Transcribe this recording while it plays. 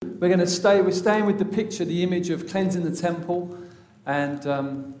we're staying with the picture, the image of cleansing the temple, and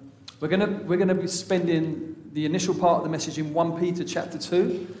we're going to be spending the initial part of the message in 1 Peter chapter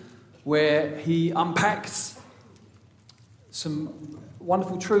 2, where he unpacks some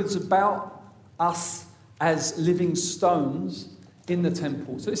wonderful truths about us as living stones in the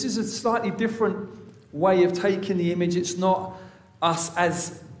temple. So this is a slightly different way of taking the image. It's not us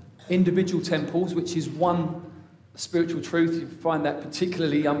as individual temples, which is one spiritual truth. You find that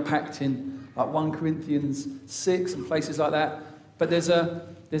particularly unpacked in like 1 Corinthians 6 and places like that. But there's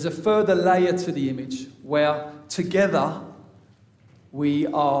a further layer to the image where together we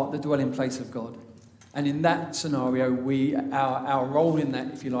are the dwelling place of God. And in that scenario, our role in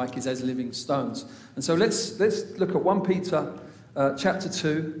that, if you like, is as living stones. And so let's look at 1 Peter chapter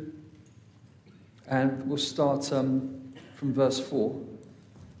 2, and we'll start from verse 4.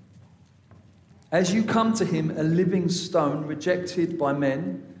 As you come to him, a living stone, rejected by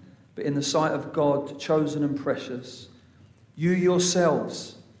men, but in the sight of God, chosen and precious, you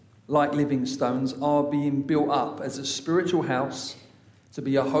yourselves, like living stones, are being built up as a spiritual house to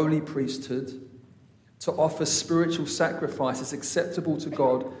be a holy priesthood, to offer spiritual sacrifices acceptable to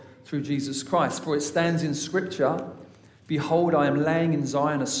God through Jesus Christ. For it stands in Scripture, behold, I am laying in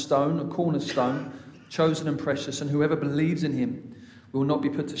Zion a stone, a cornerstone, chosen and precious, and whoever believes in him will not be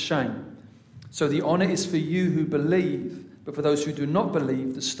put to shame. So the honor is for you who believe, but for those who do not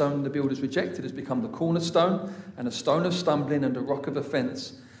believe, the stone the builders rejected has become the cornerstone, and a stone of stumbling and a rock of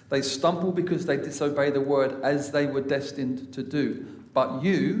offense. They stumble because they disobey the word as they were destined to do. But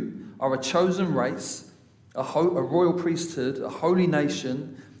you are a chosen race, a royal priesthood, a holy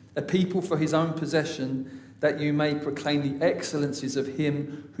nation, a people for his own possession, that you may proclaim the excellencies of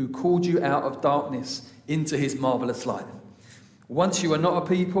him who called you out of darkness into his marvelous light. Once you were not a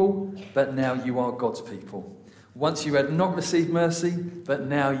people, but now you are God's people. Once you had not received mercy, but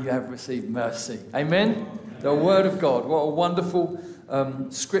now you have received mercy. Amen? The word of God. What a wonderful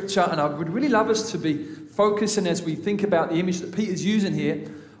scripture. And I would really love us to be focusing as we think about the image that Peter's using here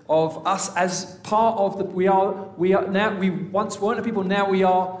of us as part of the, we once weren't a people, now we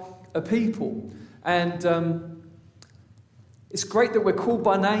are a people. And it's great that we're called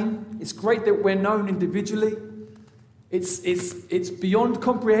by name. It's great that we're known individually. It's beyond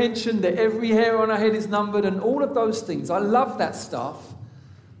comprehension that every hair on our head is numbered and all of those things. I love that stuff.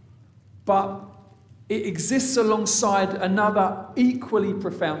 But it exists alongside another equally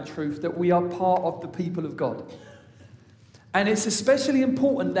profound truth, that we are part of the people of God. And it's especially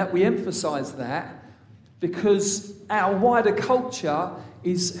important that we emphasize that, because our wider culture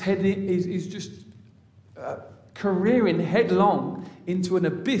is just careering headlong into an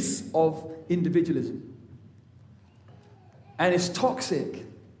abyss of individualism. And it's toxic,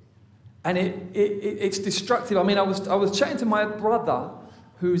 and it's destructive. I mean, I was chatting to my brother,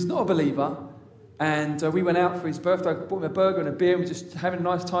 who's not a believer, and we went out for his birthday. I bought him a burger and a beer, and we were just having a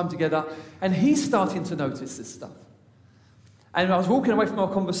nice time together. And he's starting to notice this stuff. And I was walking away from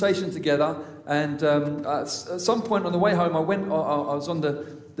our conversation together, and at some point on the way home, I was on the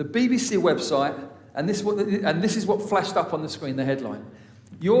BBC website, and this is what flashed up on the screen, the headline: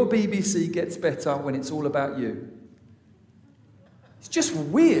 "Your BBC gets better when it's all about you." It's just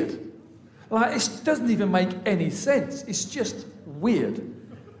weird. Like, it doesn't even make any sense. It's just weird.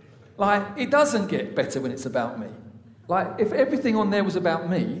 Like, it doesn't get better when it's about me. Like, if everything on there was about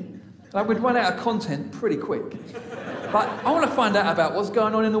me, like, we'd run out of content pretty quick. Like, I want to find out about what's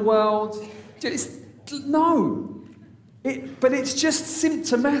going on in the world. But it's just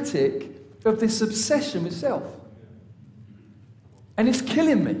symptomatic of this obsession with self. And it's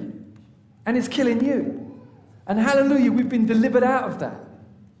killing me. And it's killing you. And hallelujah, we've been delivered out of that.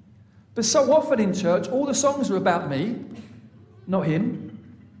 But so often in church, all the songs are about me, not him.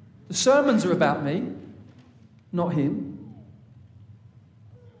 The sermons are about me, not him.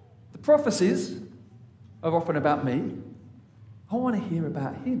 The prophecies are often about me. I want to hear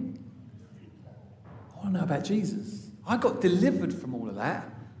about him. I want to know about Jesus. I got delivered from all of that.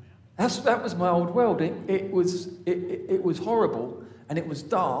 That was my old world. It was horrible, and it was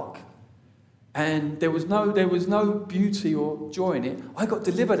dark. And there was no beauty or joy in it. I got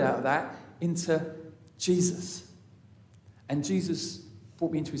delivered out of that into Jesus. And Jesus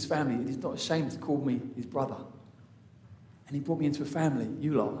brought me into his family. He's not ashamed to call me his brother. And he brought me into a family,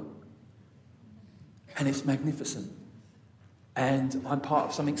 you lot. And it's magnificent. And I'm part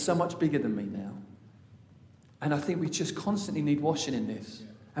of something so much bigger than me now. And I think we just constantly need washing in this.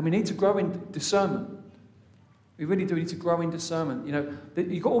 And we need to grow in discernment. We really do need to grow in discernment. You know,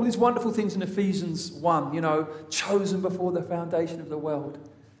 you've got all these wonderful things in Ephesians 1, you know, chosen before the foundation of the world,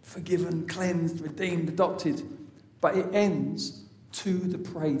 forgiven, cleansed, redeemed, adopted. But it ends, to the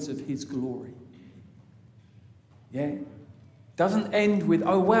praise of his glory. Yeah? Doesn't end with,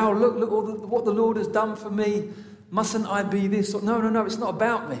 oh wow, look what the Lord has done for me. Mustn't I be this? No, it's not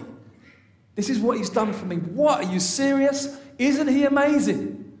about me. This is what he's done for me. What, are you serious? Isn't he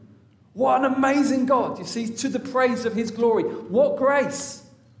amazing? What an amazing God. You see, to the praise of his glory. What grace.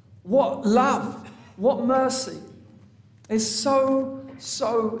 What love. What mercy. It's so,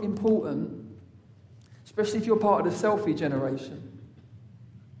 so important. Especially if you're part of the selfie generation.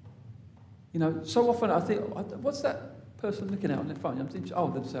 You know, so often I think, what's that person looking at on their phone? I'm thinking, oh,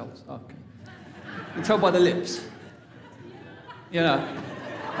 themselves. Oh, okay. You can tell by the lips. You know,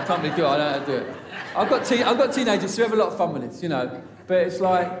 I can't really do it. I don't know how to do it. I've got teenagers who have a lot of fun with this, you know. But it's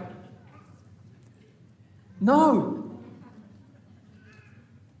like, no.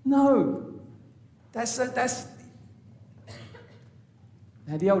 That's.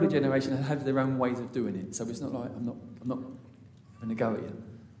 Now the older generation have their own ways of doing it, so it's not like I'm not going to go at you.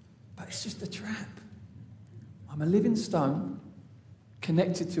 But it's just a trap. I'm a living stone,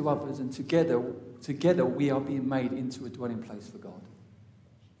 connected to others, and together we are being made into a dwelling place for God.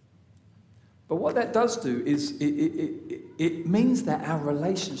 But what that does do is it means that our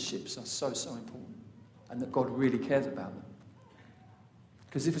relationships are so, so important, and that God really cares about them.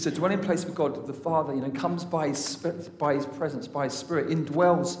 Because if it's a dwelling place for God, the Father, comes by his presence, by his Spirit,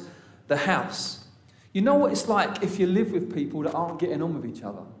 indwells the house. You know what it's like if you live with people that aren't getting on with each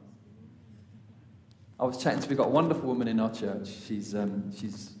other? I was chatting to, we've got a wonderful woman in our church. She's I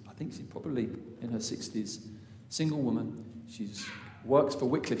think she's probably in her 60s, single woman. She's works for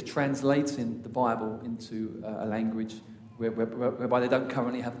Wycliffe, translating the Bible into a language whereby they don't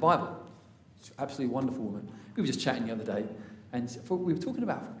currently have the Bible. She's an absolutely wonderful woman. We were just chatting the other day, and we were talking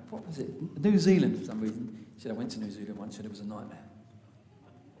about, what was it? New Zealand for some reason. She said, I went to New Zealand once and it was a nightmare.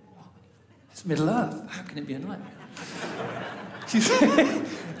 It's Middle Earth. How can it be a nightmare? She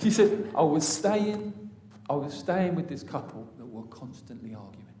said, I was staying with this couple that were constantly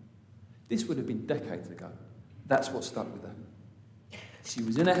arguing. This would have been decades ago. That's what stuck with her. She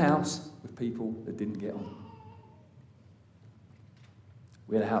was in a house with people that didn't get on.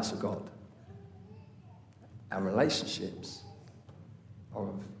 We're the house of God. Our relationships are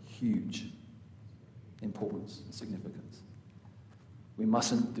of huge importance and significance. We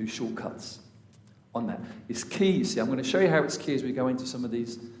mustn't do shortcuts on that. It's key, you see. I'm going to show you how it's key as we go into some of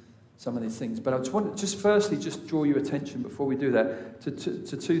these things. But I just want to firstly draw your attention before we do that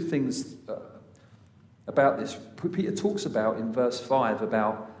to two things about this. Peter talks about in verse 5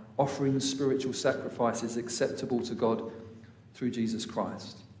 about offering spiritual sacrifices acceptable to God through Jesus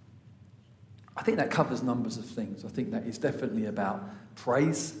Christ. I think that covers numbers of things. I think that is definitely about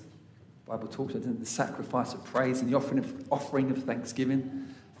praise. The Bible talks about the sacrifice of praise and the offering of thanksgiving,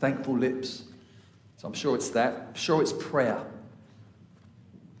 thankful lips. So I'm sure it's that. I'm sure it's prayer.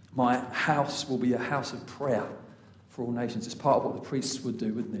 My house will be a house of prayer for all nations. It's part of what the priests would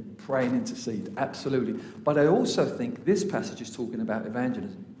do, wouldn't it? Pray and intercede, absolutely. But I also think this passage is talking about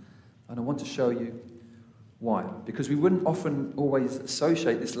evangelism. And I want to show you why. Because we wouldn't often always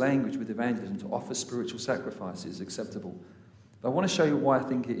associate this language with evangelism, to offer spiritual sacrifices acceptable. But I want to show you why I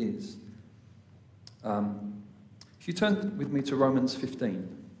think it is. If you turn with me to Romans 15,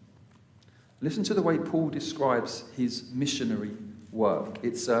 listen to the way Paul describes his missionary work.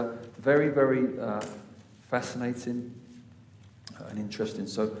 It's very, very fascinating and interesting.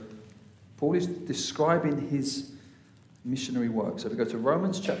 So Paul is describing his missionary work. So if we go to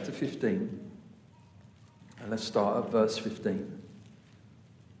Romans chapter 15, and let's start at verse 15.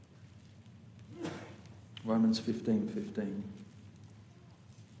 Romans 15:15.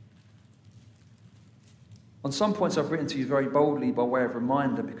 On some points I've written to you very boldly by way of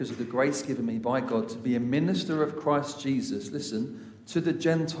reminder, because of the grace given me by God to be a minister of Christ Jesus, listen, to the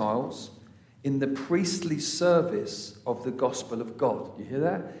Gentiles in the priestly service of the gospel of God. You hear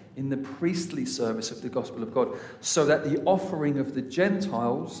that? In the priestly service of the gospel of God, so that the offering of the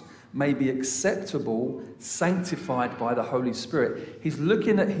Gentiles may be acceptable, sanctified by the Holy Spirit. He's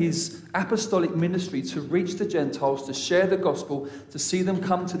looking at his apostolic ministry to reach the Gentiles, to share the gospel, to see them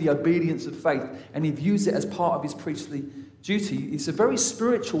come to the obedience of faith, and he views it as part of his priestly duty. It's a very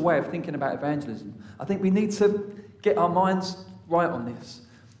spiritual way of thinking about evangelism. I think we need to get our minds right on this,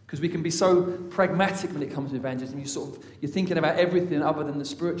 because we can be so pragmatic when it comes to evangelism. You're thinking about everything other than the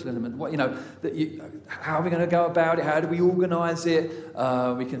spiritual element. How are we going to go about it? How do we organise it?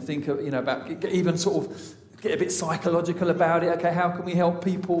 We can think of, about even sort of get a bit psychological about it. Okay, how can we help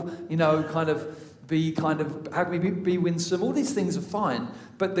people? How can we be winsome? All these things are fine,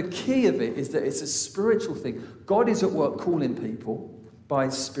 but the key of it is that it's a spiritual thing. God is at work calling people by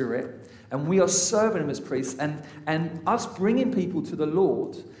His Spirit, and we are serving him as priests, and us bringing people to the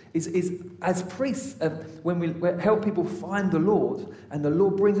Lord is as priests, when we help people find the Lord and the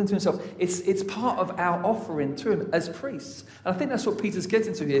Lord brings them to himself, it's part of our offering to him as priests. And I think that's what Peter's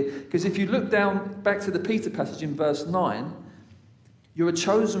getting to here, because if you look down back to the Peter passage in verse 9, you're a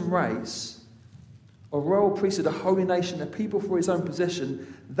chosen race, a royal priesthood, a holy nation, a people for his own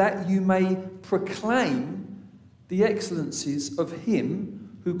possession, that you may proclaim the excellencies of him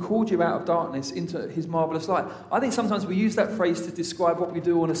who called you out of darkness into his marvellous light. I think sometimes we use that phrase to describe what we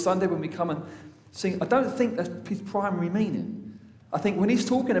do on a Sunday when we come and sing. I don't think that's his primary meaning. I think when he's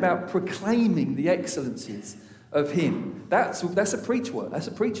talking about proclaiming the excellencies of him, that's a preach word, that's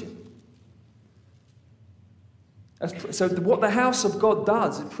a preaching. So what the house of God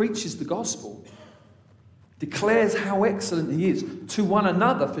does, it preaches the gospel, declares how excellent he is to one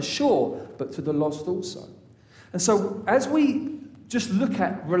another for sure, but to the lost also. And so as we just look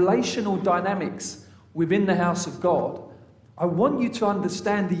at relational dynamics within the house of God, I want you to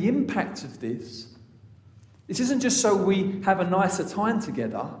understand the impact of this. This isn't just so we have a nicer time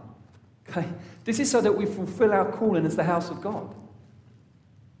together. Okay? This is so that we fulfill our calling as the house of God,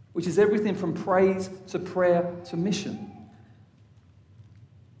 which is everything from praise to prayer to mission.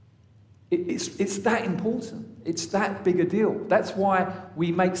 It's that important. It's that big a deal. That's why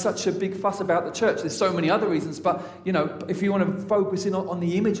we make such a big fuss about the church. There's so many other reasons, but if you want to focus in on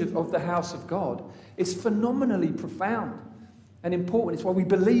the image of the house of God, it's phenomenally profound and important. It's why we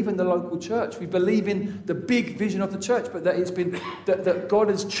believe in the local church. We believe in the big vision of the church, but that God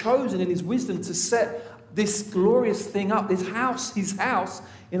has chosen in his wisdom to set this glorious thing up, his house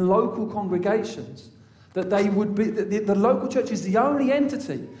in local congregations. That they would be, the local church is the only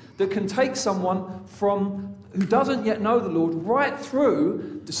entity that can take someone who doesn't yet know the Lord right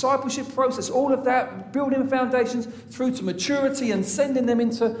through discipleship process, all of that, building foundations through to maturity and sending them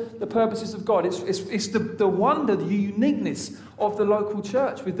into the purposes of God. It's the wonder, the uniqueness of the local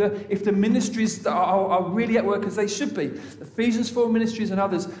church. If the ministries are really at work as they should be, Ephesians 4 ministries and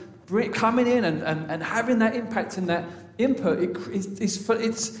others coming in and having that impact and that input,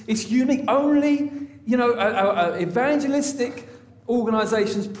 it's unique. Only evangelistic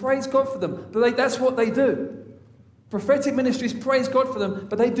organizations, praise God for them, but that's what they do. Prophetic ministries, praise God for them,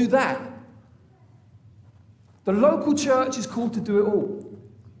 but they do that. The local church is called to do it all.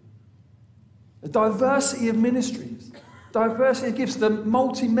 A diversity of ministries, diversity of gifts, the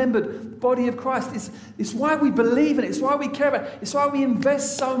multi-membered body of Christ. It's why we believe in it. It's why we care about it. It's why we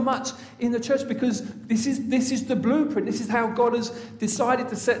invest so much in the church, because this is the blueprint. This is how God has decided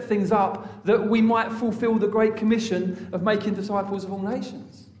to set things up that we might fulfill the Great Commission of making disciples of all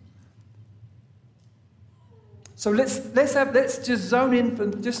nations. So let's just zone in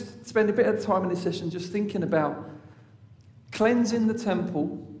and just spend a bit of time in this session just thinking about cleansing the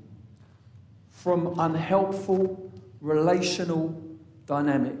temple from unhelpful relational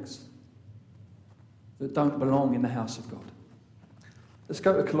dynamics that don't belong in the house of God. Let's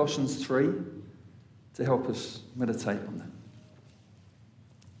go to Colossians 3 to help us meditate on that.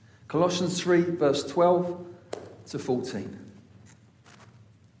 Colossians 3, verse 12 to 14.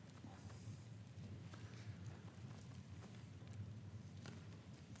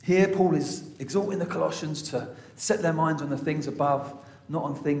 Here, Paul is exhorting the Colossians to set their minds on the things above, not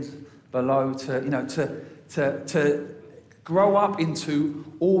on things below, to grow up into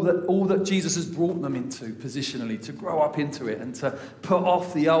all that Jesus has brought them into positionally, to grow up into it and to put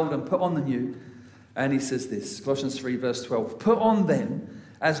off the old and put on the new. And he says this, Colossians 3 verse 12, "Put on then,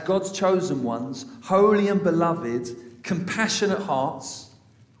 as God's chosen ones, holy and beloved, compassionate hearts,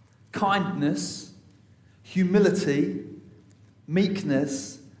 kindness, humility,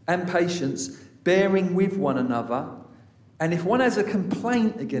 meekness, and patience, bearing with one another, and if one has a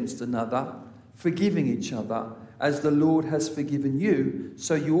complaint against another, forgiving each other, as the Lord has forgiven you,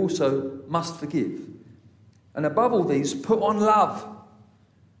 so you also must forgive. And above all these, put on love,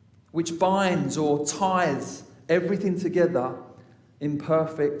 which binds or ties everything together in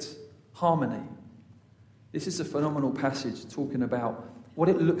perfect harmony." This is a phenomenal passage talking about what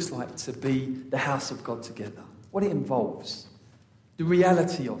it looks like to be the house of God together, what it involves, the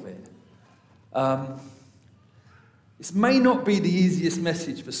reality of it. This may not be the easiest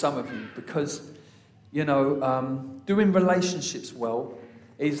message for some of you because, doing relationships well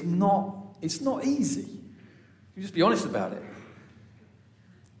it's not easy. You just be honest about it.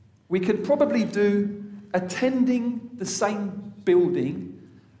 We could probably do attending the same building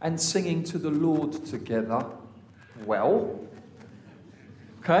and singing to the Lord together well.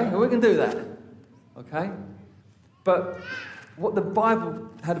 Okay, we can do that. Okay, but how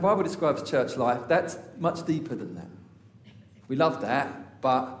the Bible describes church life, that's much deeper than that. We love that,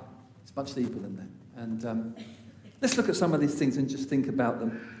 but It's much deeper than that. And let's look at some of these things and just think about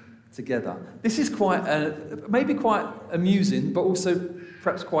them together. This is maybe quite amusing, but also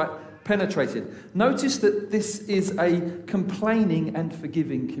perhaps quite penetrating. Notice that this is a complaining and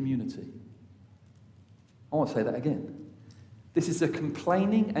forgiving community. I want to say that again. This is a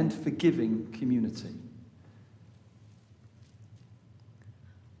complaining and forgiving community.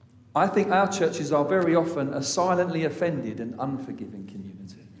 I think our churches are very often a silently offended and unforgiving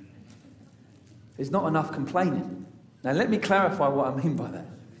community. There's not enough complaining. Now, let me clarify what I mean by that.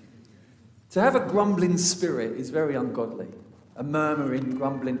 To have a grumbling spirit is very ungodly. A murmuring,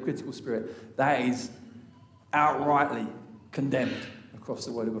 grumbling, critical spirit, that is outrightly condemned across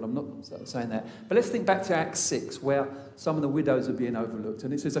the word of God. I'm not saying that. But let's think back to Acts 6, where some of the widows are being overlooked.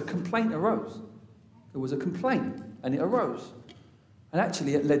 And it says a complaint arose. There was a complaint, and it arose. And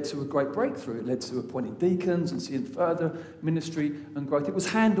actually, it led to a great breakthrough. It led to appointing deacons and seeing further ministry and growth. It was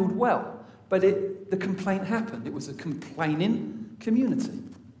handled well. But the complaint happened. It was a complaining community.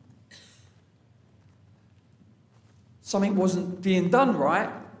 Something wasn't being done right.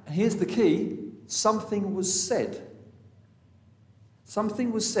 And here's the key. Something was said.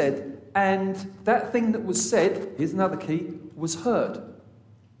 Something was said. And that thing that was said, here's another key, was heard.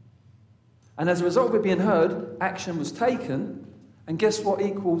 And as a result of it being heard, action was taken. And guess what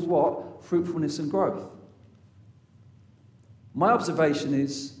equals what? Fruitfulness and growth. My observation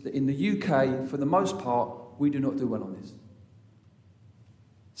is that in the UK, for the most part, we do not do well on this.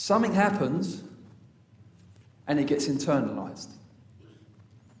 Something happens and it gets internalised.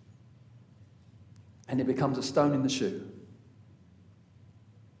 And it becomes a stone in the shoe.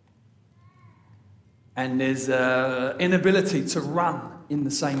 And there's an inability to run in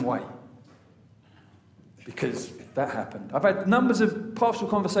the same way. Because that happened. I've had numbers of pastoral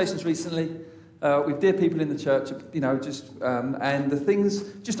conversations recently with dear people in the church, and the things,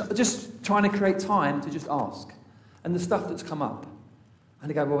 just trying to create time to just ask. And the stuff that's come up. And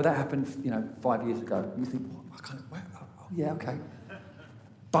they go, well, that happened, 5 years ago. And you think, oh, yeah, okay.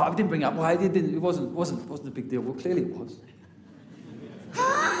 But I didn't bring it up. Well, it wasn't a big deal. Well, clearly it was.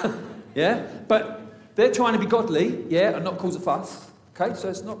 Yeah? But they're trying to be godly, yeah, and not cause a fuss. Okay? So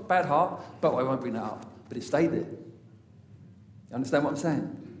it's not bad heart, but I won't bring that up. But it stayed there. You understand what I'm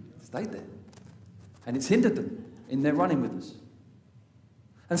saying? It stayed there. And it's hindered them in their running with us.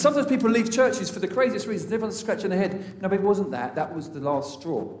 And sometimes people leave churches for the craziest reasons. Everyone's scratching their head. No, but it wasn't that. That was the last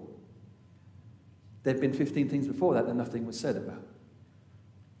straw. There'd been 15 things before that nothing was said about.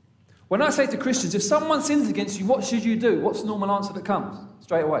 When I say to Christians, if someone sins against you, what should you do? What's the normal answer that comes?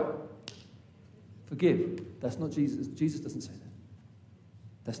 Straight away. Forgive. That's not Jesus. Jesus doesn't say that.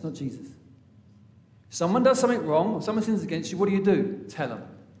 That's not Jesus. If someone does something wrong, or someone sins against you, what do? Tell them.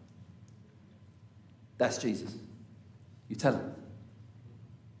 That's Jesus. You tell them.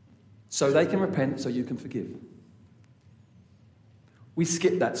 So they can repent, so you can forgive. We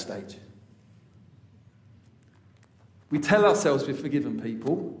skip that stage. We tell ourselves we've forgiven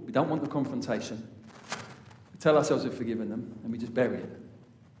people. We don't want the confrontation. We tell ourselves we've forgiven them, and we just bury it.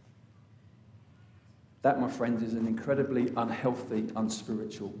 That, my friends, is an incredibly unhealthy,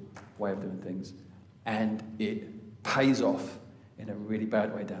 unspiritual way of doing things. And it pays off in a really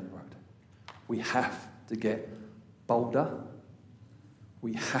bad way down the road. We have to get bolder.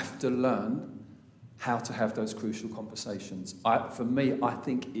 We have to learn how to have those crucial conversations. For me, I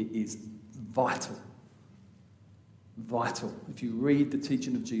think it is vital. Vital. If you read the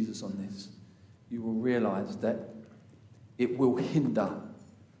teaching of Jesus on this, you will realise that it will hinder.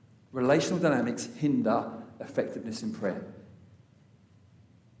 Relational dynamics hinder effectiveness in prayer.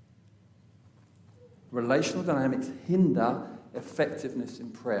 Relational dynamics hinder effectiveness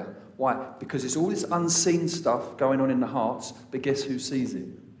in prayer. Why? Because it's all this unseen stuff going on in the hearts, but guess who sees it?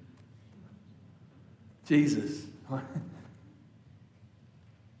 Jesus.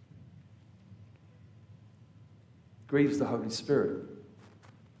 Grieves the Holy Spirit.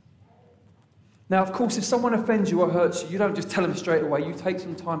 Now, of course, if someone offends you or hurts you, you don't just tell them straight away. You take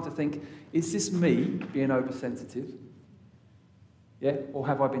some time to think, is this me being oversensitive? Yeah? Or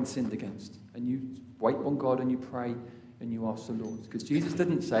have I been sinned against? And you wait on God and you pray and you ask the Lord. Because Jesus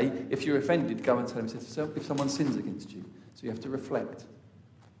didn't say, if you're offended, go and tell him if someone sins against you. So you have to reflect.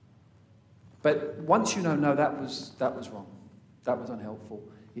 But once you know, no, that was wrong. That was unhelpful.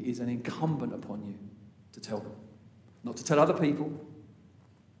 It is an incumbent upon you to tell them. Not to tell other people.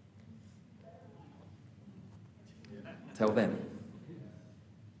 Tell them.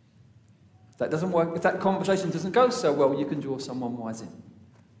 If that doesn't work, if that conversation doesn't go so well, you can draw someone wise in.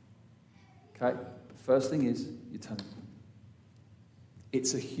 Okay? The first thing is, you tell them.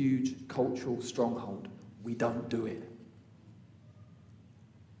 It's a huge cultural stronghold. We don't do it.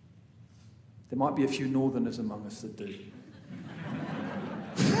 There might be a few northerners among us that do.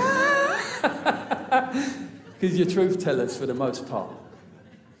 Because you're truth tellers for the most part.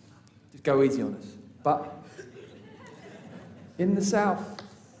 Just go easy on us. But in the south,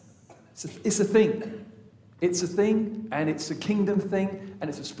 it's a thing. It's a thing, and it's a kingdom thing, and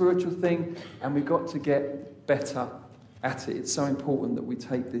it's a spiritual thing, and we've got to get better at it. It's so important that we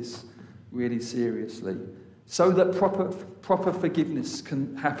take this really seriously, so that proper forgiveness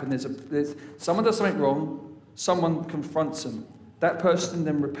can happen. There's someone does something wrong, someone confronts them, that person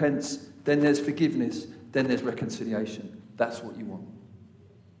then repents, then there's forgiveness, then there's reconciliation. That's what you want.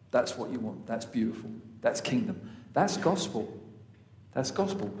 That's what you want. That's beautiful. That's kingdom. That's gospel. That's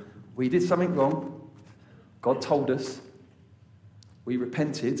gospel. We did something wrong. God told us. We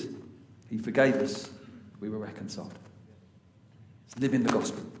repented. He forgave us. We were reconciled. It's living the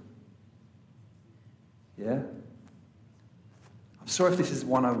gospel. Yeah? I'm sorry if this is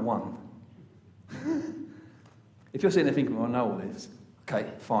 101. If you're sitting there thinking, well, I know all this. Okay,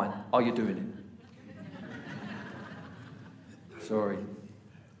 fine. Are you doing it? Sorry.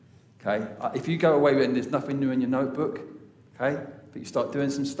 Okay? If you go away and there's nothing new in your notebook, okay, but you start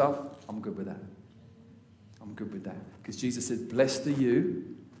doing some stuff, I'm good with that. I'm good with that. Because Jesus said, blessed are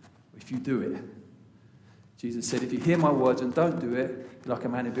you if you do it. Jesus said, if you hear my words and don't do it, you're like a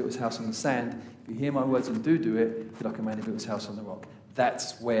man who built his house on the sand. If you hear my words and do it, you're like a man who built his house on the rock.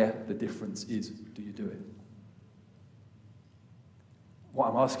 That's where the difference is. Do you do it? What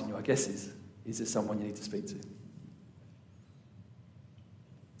I'm asking you, I guess, is there someone you need to speak to?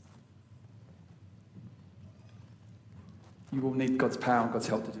 You will need God's power and God's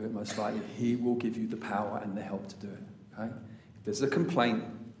help to do it, most likely. He will give you the power and the help to do it. Okay? If there's a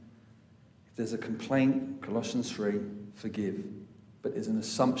complaint, Colossians 3, forgive. But there's an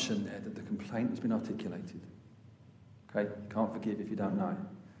assumption there that the complaint has been articulated. Okay? You can't forgive if you don't know.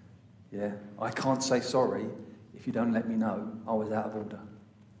 Yeah? I can't say sorry if you don't let me know I was out of order.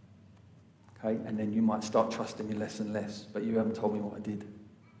 Okay? And then you might start trusting me less and less, but you haven't told me what I did.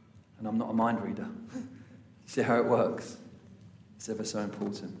 And I'm not a mind reader. See how it works? It's ever so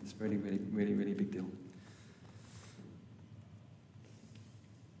important. It's really, really, really, really big deal.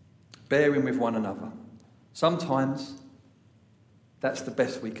 Bearing with one another. Sometimes that's the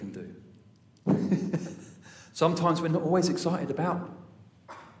best we can do. Sometimes we're not always excited about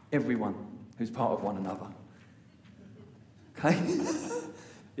everyone who's part of one another. Okay?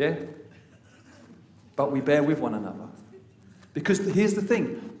 Yeah? But we bear with one another. Because here's the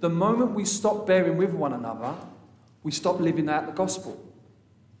thing. The moment we stop bearing with one another, we stop living out the gospel.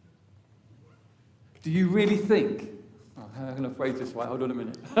 Do you really think... Oh, how am I going to phrase this way? Hold on a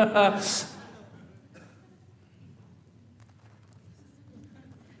minute.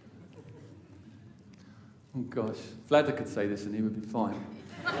 Oh, gosh. Vladder could say this and he would be fine.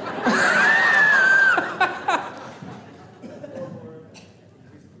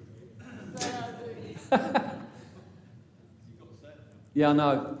 Yeah, I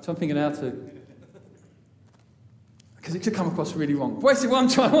know. So I'm thinking how to... Because it could come across really wrong. Basically,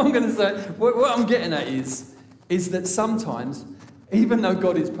 what I'm going to say, what I'm getting at is that sometimes, even though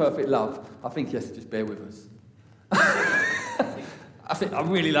God is perfect love, I think he has to just bear with us. I think I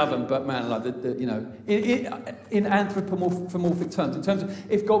really love him, but man, like in anthropomorphic terms, in terms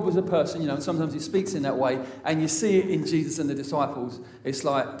of if God was a person, and sometimes he speaks in that way, and you see it in Jesus and the disciples, it's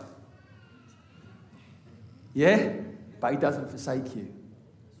like, yeah, but he doesn't forsake you,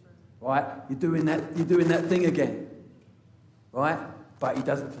 right? You're doing that thing again. Right? But he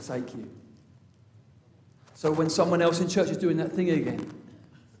doesn't forsake you. So when someone else in church is doing that thing again,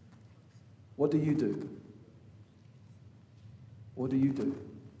 what do you do? What do you do?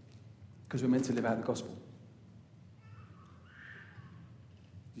 Because we're meant to live out the gospel.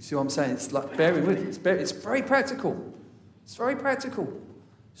 You see what I'm saying? It's like bearing with it. It's very practical. It's very practical.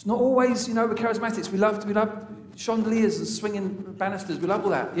 It's not always, we're charismatics. We love chandeliers and swinging banisters. We love all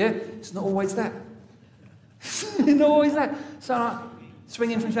that. Yeah? It's not always that. Not always that. So like,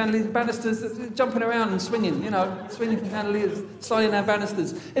 swinging from chandeliers and banisters, jumping around and swinging, swinging from chandeliers, sliding down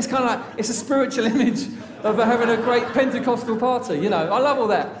banisters. It's kind of like, it's a spiritual image of having a great Pentecostal party, I love all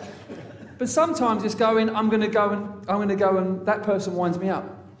that. But sometimes it's going, I'm going to go and that person winds me up.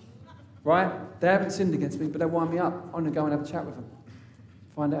 Right? They haven't sinned against me, but they wind me up. I'm going to go and have a chat with them.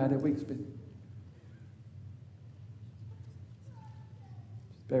 Find out how their week's been.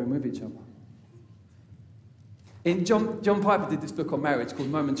 Bearing with each other. John Piper did this book on marriage called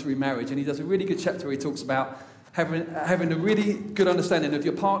Momentary Marriage, and he does a really good chapter where he talks about having a really good understanding of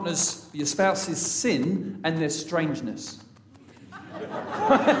your spouse's sin and their strangeness.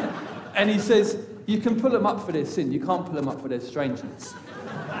 And he says, you can pull them up for their sin, you can't pull them up for their strangeness.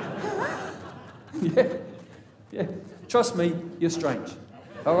 Yeah, yeah. Trust me, you're strange.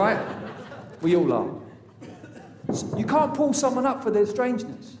 All right? We all are. So you can't pull someone up for their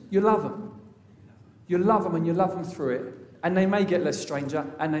strangeness. You love them. You love them and you love them through it. And they may get less stranger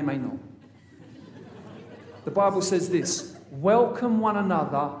and they may not. The Bible says this: welcome one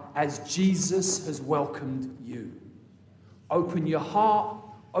another as Jesus has welcomed you. Open your heart,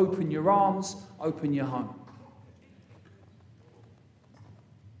 open your arms, open your home.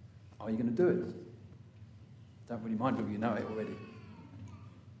 Are you going to do it? Don't really mind if you know it already.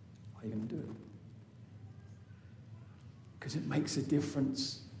 Are you going to do it? Because it makes a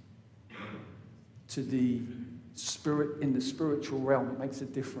difference to the spirit in the spiritual realm. It makes a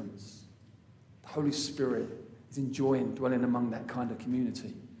difference. The Holy Spirit is enjoying dwelling among that kind of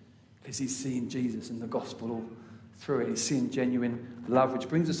community because he's seeing Jesus and the gospel all through it. He's seeing genuine love, which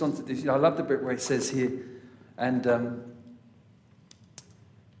brings us on to this. I love the bit where it says here, and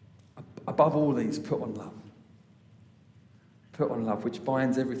above all these, put on love. Put on love, which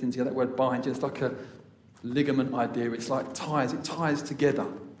binds everything together. That word bind, just like a ligament idea. It's like ties. It ties together.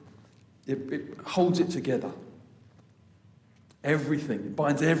 It holds it together. Everything. It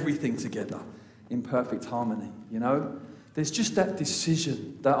binds everything together in perfect harmony. You know, there's just that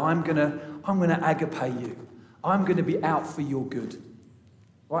decision that I'm gonna agape you. I'm gonna be out for your good.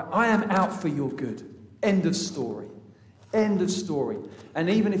 Right? I am out for your good. End of story. End of story. And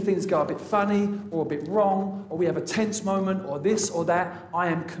even if things go a bit funny or a bit wrong, or we have a tense moment or this or that, I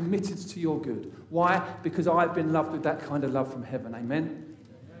am committed to your good. Why? Because I've been loved with that kind of love from heaven. Amen?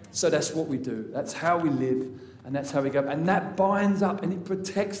 So that's what we do. That's how we live, and that's how we go. And that binds up and it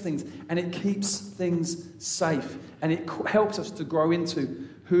protects things and it keeps things safe. And it helps us to grow into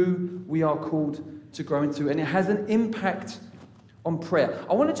who we are called to grow into. And it has an impact on prayer.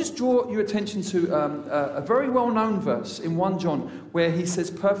 I want to just draw your attention to a very well-known verse in 1 John where he says,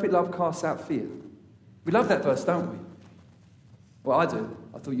 perfect love casts out fear. We love that verse, don't we? Well, I do.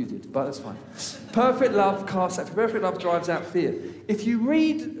 I thought you did, but that's fine. Perfect love casts out fear. Perfect love drives out fear. If you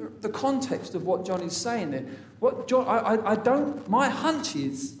read the context of what John is saying there, what John, I don't. My hunch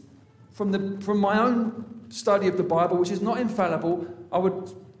is from my own study of the Bible, which is not infallible. I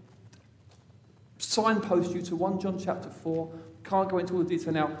would signpost you to 1 John chapter 4. Can't go into all the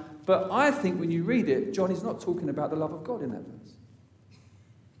detail now, but I think when you read it, John is not talking about the love of God in that verse.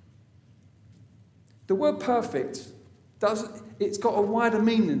 The word perfect it's got a wider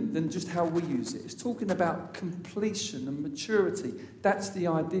meaning than just how we use it. It's talking about completion and maturity. That's the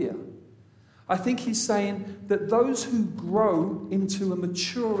idea. I think he's saying that those who grow into a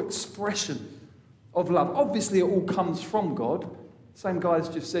mature expression of love, obviously it all comes from God. Same guys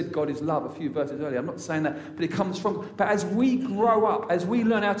just said God is love a few verses earlier. I'm not saying that, but it comes from. But as we grow up, as we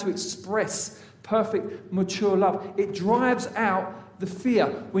learn how to express perfect, mature love, it drives out the fear.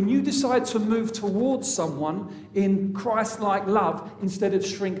 When you decide to move towards someone in Christ-like love instead of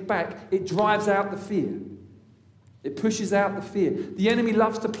shrink back, it drives out the fear. It pushes out the fear. The enemy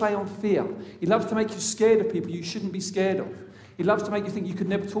loves to play on fear. He loves to make you scared of people you shouldn't be scared of. He loves to make you think you could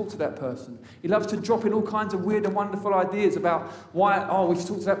never talk to that person. He loves to drop in all kinds of weird and wonderful ideas about why, if you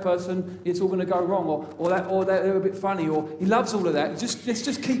talk to that person, it's all going to go wrong, or they're a bit funny, or he loves all of that. Let's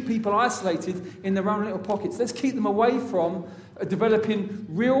just keep people isolated in their own little pockets. Let's keep them away from developing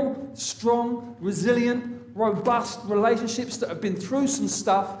real, strong, resilient, robust relationships that have been through some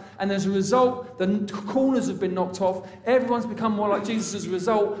stuff, and as a result, the corners have been knocked off. Everyone's become more like Jesus as a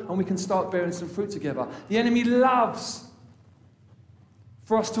result, and we can start bearing some fruit together. The enemy loves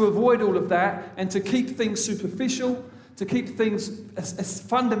for us to avoid all of that and to keep things superficial, to keep things as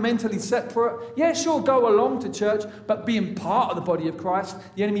fundamentally separate. Yeah, sure, go along to church, but being part of the body of Christ,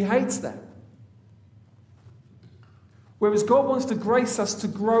 the enemy hates that. Whereas God wants to grace us to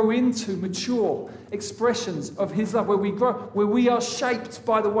grow into mature expressions of his love, where we grow, where we are shaped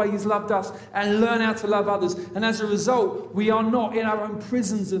by the way he's loved us and learn how to love others. And as a result, we are not in our own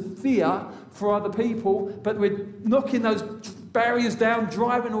prisons of fear for other people, but we're knocking those barriers down,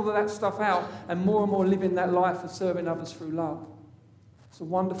 driving all of that stuff out, and more living that life of serving others through love. It's a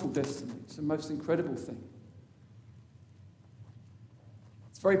wonderful destiny. It's the most incredible thing.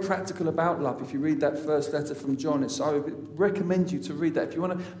 It's very practical about love. If you read that first letter from John, I would recommend you to read that. If you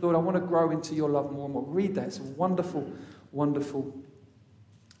want to, Lord, I want to grow into your love more and more, read that. It's a wonderful, wonderful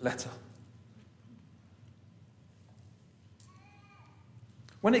letter.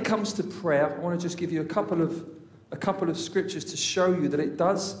 When it comes to prayer, I want to just give you a couple of scriptures to show you that it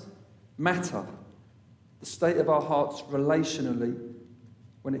does matter, the state of our hearts relationally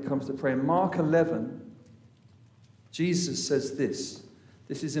when it comes to prayer. In Mark 11, Jesus says this.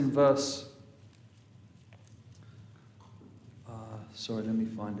 This is in verse... let me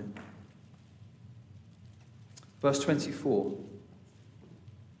find it. Verse 24.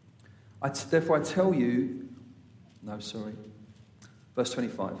 Therefore I tell you, Verse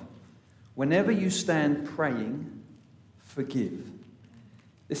 25. Whenever you stand praying, forgive.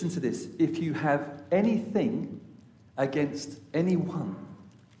 Listen to this. If you have anything against anyone,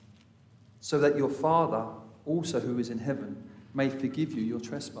 so that your Father also who is in heaven may forgive you your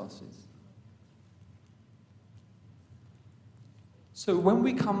trespasses. So when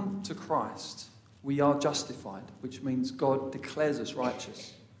we come to Christ, we are justified, which means God declares us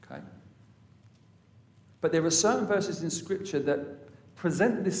righteous. Okay? But there are certain verses in Scripture that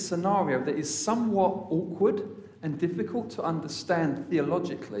present this scenario that is somewhat awkward and difficult to understand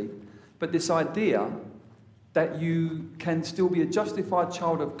theologically, but this idea that you can still be a justified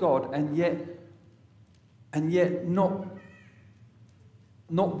child of God and yet not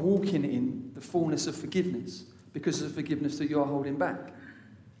walking in the fullness of forgiveness because of the forgiveness that you are holding back.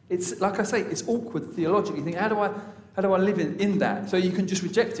 It's like I say, it's awkward theologically. You think, how do I live in that? So you can just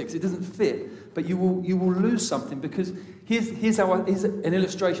reject it because it doesn't fit, but you will lose something, because here's an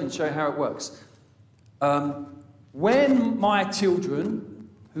illustration to show you how it works. When my children,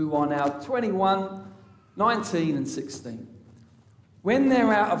 who are now 21, 19 and 16, when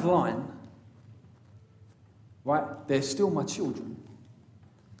they're out of line, right, they're still my children,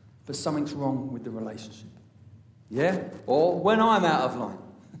 but something's wrong with the relationship. Yeah? Or when I'm out of line,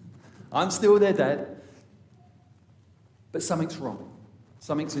 I'm still their dad, but something's wrong.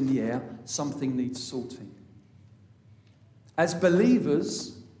 Something's in the air. Something needs sorting. As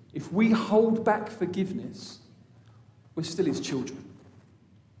believers, if we hold back forgiveness, we're still his children,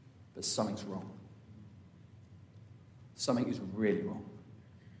 but something's wrong. Something is really wrong.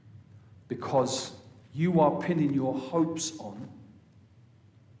 Because you are pinning your hopes on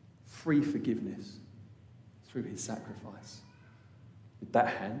free forgiveness through his sacrifice. With that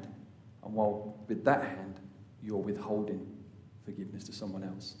hand, and while with that hand, you're withholding forgiveness to someone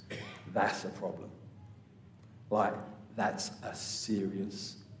else. That's a problem. Like, that's a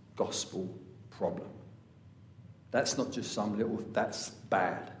serious gospel problem. That's not just some little, that's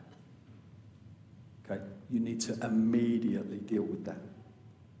bad. Okay? You need to immediately deal with that.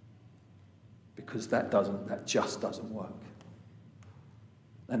 Because that just doesn't work.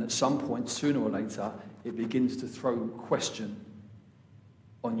 And at some point, sooner or later, it begins to throw question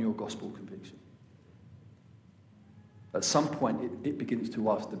on your gospel conviction. At some point, it begins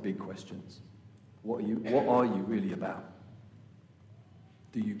to ask the big questions. What are you really about?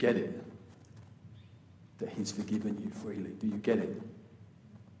 Do you get it? That he's forgiven you freely. Do you get it?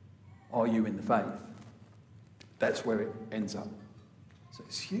 Are you in the faith? That's where it ends up. So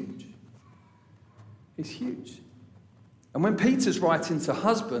it's huge. It's huge. And when Peter's writing to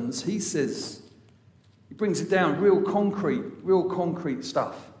husbands, he brings it down real concrete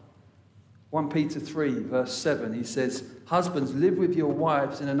stuff. 1 Peter 3, verse 7, he says, husbands, live with your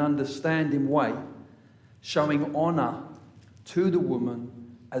wives in an understanding way, showing honour to the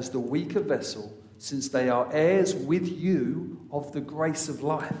woman as the weaker vessel, since they are heirs with you of the grace of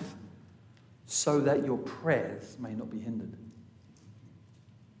life, so that your prayers may not be hindered.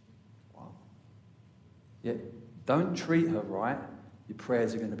 Wow. Yeah, don't treat her right, your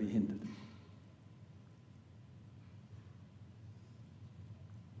prayers are going to be hindered.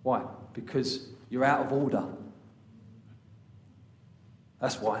 Why? Because you're out of order.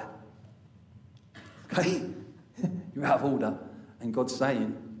 That's why. Okay? You're out of order. And God's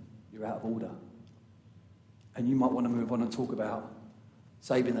saying, you're out of order. And you might want to move on and talk about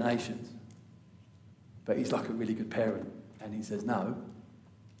saving the nations. But he's like a really good parent. And he says, no,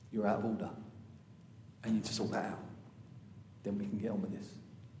 you're out of order. And you need to sort that out. Then we can get on with this.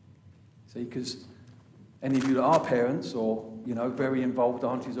 See, because any of you that are parents or, very involved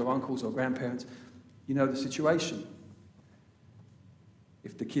aunties or uncles or grandparents, you know the situation.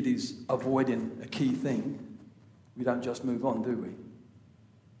 If the kid is avoiding a key thing, we don't just move on, do we?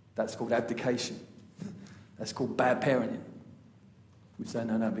 That's called abdication. That's called bad parenting. We say,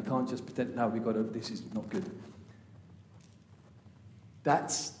 no, we can't just pretend, this is not good.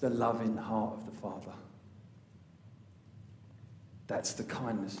 That's the loving heart of the Father. That's the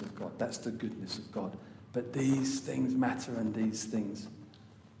kindness of God. That's the goodness of God. But these things matter and these things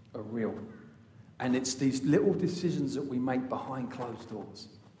are real. And it's these little decisions that we make behind closed doors.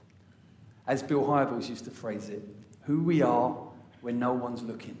 As Bill Hybels used to phrase it, who we are when no one's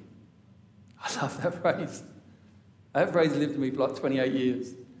looking. I love that phrase. That phrase lived with me for like 28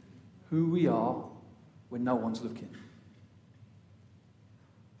 years. Who we are when no one's looking.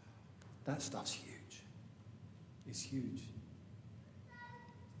 That stuff's huge. It's huge.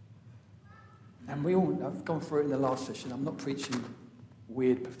 And I've gone through it in the last session. I'm not preaching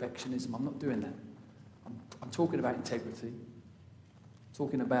weird perfectionism. I'm not doing that. I'm talking about integrity.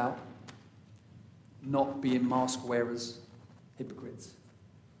 Talking about not being mask wearers, hypocrites.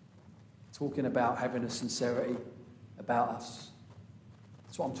 Talking about having a sincerity about us.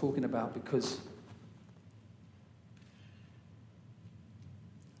 That's what I'm talking about, because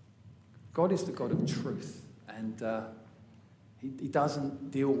God is the God of truth, and he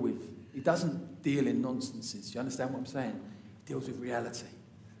doesn't deal in nonsenses. You understand what I'm saying? He deals with reality.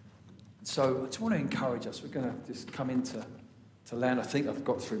 So I just want to encourage us. We're going to just come into land. I think I've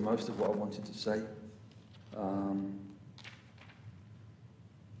got through most of what I wanted to say.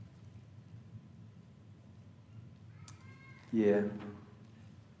 Yeah,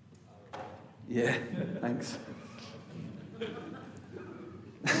 thanks.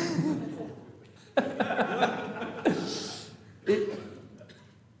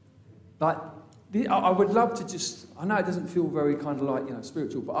 I would love to just, I know it doesn't feel very kind of like,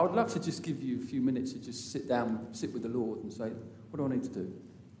 spiritual, but I would love to just give you a few minutes to just sit with the Lord and say, what do I need to do?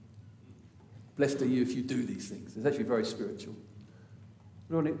 Blessed are you if you do these things. It's actually very spiritual.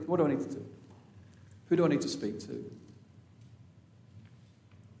 What do I need to do? Who do I need to speak to?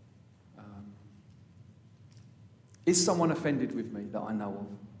 Is someone offended with me that I know of?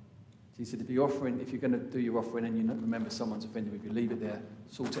 So he said, if you're going to do your offering and you remember someone's offended with you, leave it there,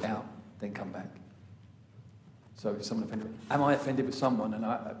 sort it out, then come back. So if someone offended me, am I offended with someone and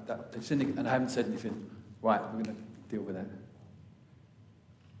I haven't said anything? Right, we're going to deal with that.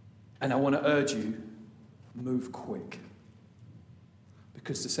 And I want to urge you, move quick.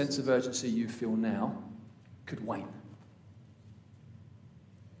 Because the sense of urgency you feel now could wane.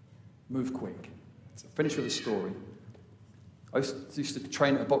 Move quick. So finish with a story. I used to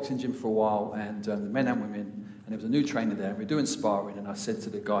train at a boxing gym for a while, and the men and women, and there was a new trainer there, and we were doing sparring, and I said to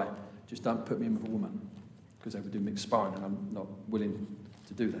the guy, just don't put me in with a woman, because they would do mixed sparring, and I'm not willing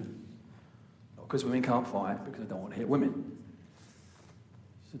to do that. Not because women can't fight, because I don't want to hit women.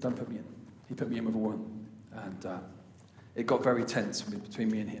 So don't put me in. He put me in with a woman, and it got very tense between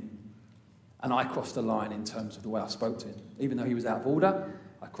me and him. And I crossed the line in terms of the way I spoke to him. Even though he was out of order,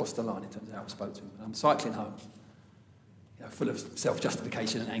 I crossed the line in terms of how I spoke to him. And I'm cycling home, full of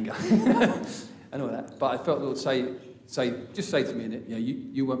self-justification and anger and all that. But I felt the Lord say to me in it,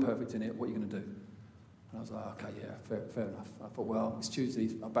 you weren't perfect in it, what are you going to do? And I was like, okay, yeah, fair enough. I thought, well, it's Tuesday,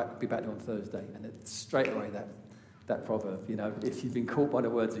 I'll be back there on Thursday. And it's straight away that proverb, if you've been caught by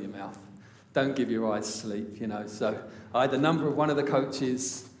the words of your mouth, don't give your eyes sleep, So I had the number of one of the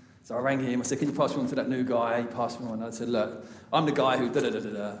coaches, so I rang him, I said, can you pass me on to that new guy? He passed me on, and I said, look, I'm the guy who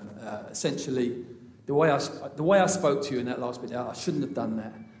essentially, the way I spoke to you in that last bit, I shouldn't have done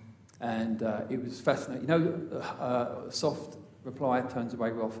that. And it was fascinating. Soft reply turns away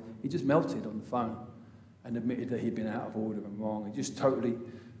rough. He just melted on the phone and admitted that he'd been out of order and wrong. He just totally,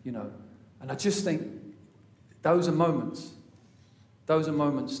 And I just think those are moments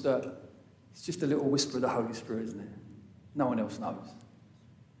that it's just a little whisper of the Holy Spirit, isn't it? No one else knows.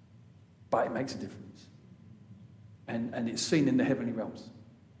 But it makes a difference. And it's seen in the heavenly realms.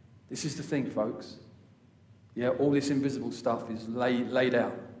 This is the thing, folks. Yeah, all this invisible stuff is laid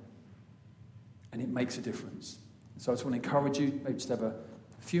out. And it makes a difference. So I just want to encourage you, maybe just have a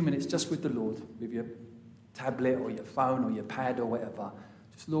few minutes just with the Lord, with your tablet or your phone or your pad or whatever.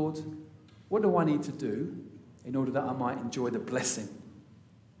 Just, Lord, what do I need to do in order that I might enjoy the blessing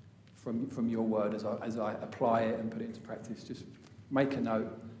from your word as I apply it and put it into practice? Just make a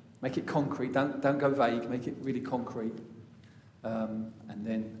note. Make it concrete. Don't go vague. Make it really concrete. And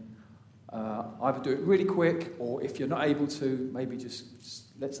then either do it really quick, or if you're not able to, maybe just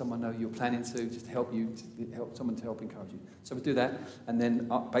let someone know you're planning to, just to help someone to help encourage you. So we'll do that, and then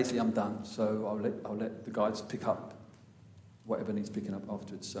basically I'm done. So I'll let the guys pick up whatever needs picking up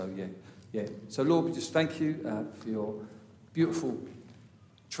afterwards. So yeah. So Lord, we just thank you for your beautiful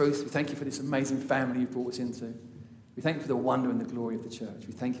truth. We thank you for this amazing family you've brought us into. We thank you for the wonder and the glory of the church.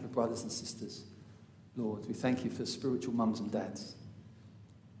 We thank you for brothers and sisters, Lord. We thank you for spiritual mums and dads.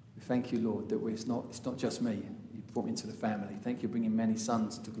 We thank you, Lord, that it's not just me. You brought me into the family. Thank you for bringing many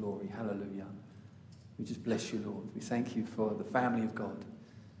sons to glory. Hallelujah. We just bless you, Lord. We thank you for the family of God.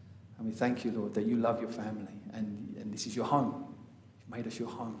 And we thank you, Lord, that you love your family. And this is your home. You've made us your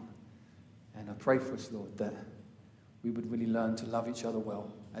home. And I pray for us, Lord, that we would really learn to love each other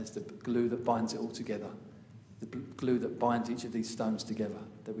well as the glue that binds it all together. The glue that binds each of these stones together,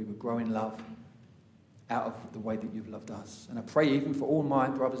 that we would grow in love out of the way that you've loved us. And I pray even for all my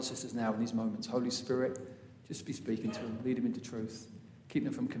brothers and sisters now in these moments, Holy Spirit, just be speaking to them, lead them into truth, keep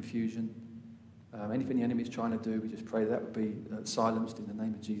them from confusion. Anything the enemy's trying to do, we just pray that would be silenced in the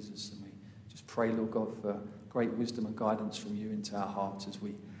name of Jesus. And we just pray, Lord God, for great wisdom and guidance from you into our hearts as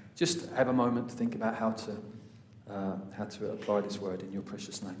we just have a moment to think about how to apply this word in your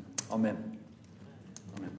precious name. Amen.